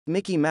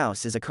Mickey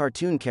Mouse is a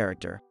cartoon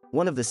character,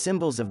 one of the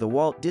symbols of the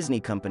Walt Disney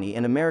Company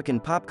and American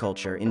pop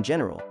culture in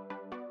general.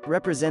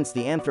 Represents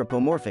the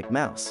anthropomorphic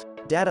mouse.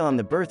 Data on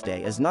the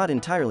birthday is not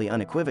entirely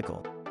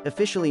unequivocal.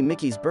 Officially,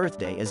 Mickey's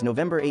birthday is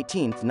November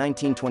 18,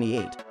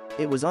 1928.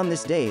 It was on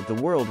this day the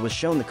world was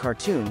shown the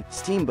cartoon,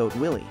 Steamboat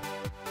Willie.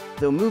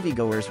 Though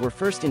moviegoers were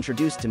first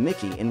introduced to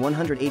Mickey in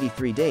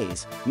 183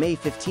 Days, May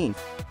 15,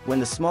 when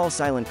the small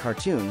silent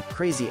cartoon,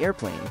 Crazy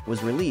Airplane,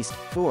 was released.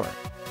 4.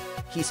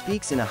 He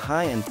speaks in a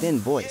high and thin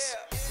voice.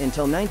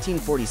 Until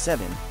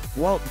 1947,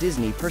 Walt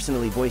Disney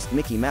personally voiced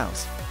Mickey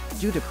Mouse.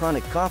 Due to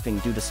chronic coughing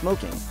due to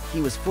smoking,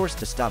 he was forced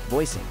to stop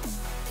voicing.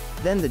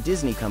 Then the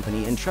Disney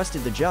Company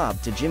entrusted the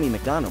job to Jimmy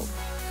MacDonald.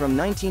 From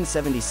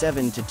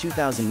 1977 to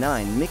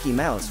 2009, Mickey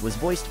Mouse was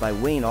voiced by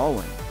Wayne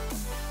Allwine.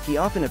 He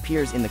often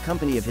appears in the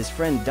company of his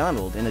friend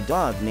Donald and a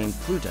dog named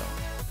Pluto.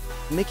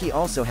 Mickey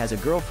also has a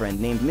girlfriend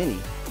named Minnie,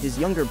 his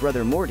younger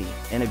brother Morty,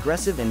 and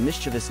aggressive and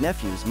mischievous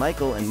nephews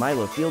Michael and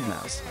Milo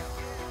Fieldmouse.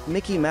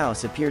 Mickey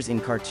Mouse appears in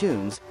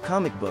cartoons,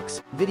 comic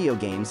books, video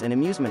games and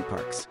amusement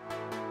parks.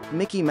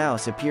 Mickey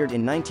Mouse appeared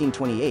in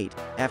 1928,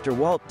 after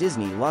Walt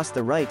Disney lost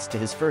the rights to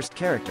his first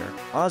character,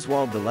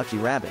 Oswald the Lucky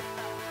Rabbit.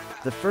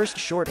 The first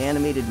short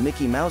animated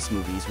Mickey Mouse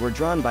movies were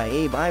drawn by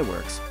Abe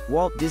Iwerks,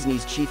 Walt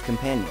Disney's chief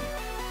companion.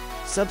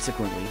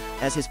 Subsequently,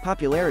 as his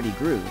popularity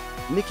grew,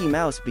 Mickey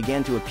Mouse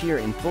began to appear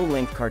in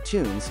full-length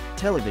cartoons,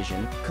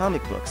 television,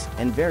 comic books,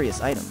 and various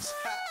items.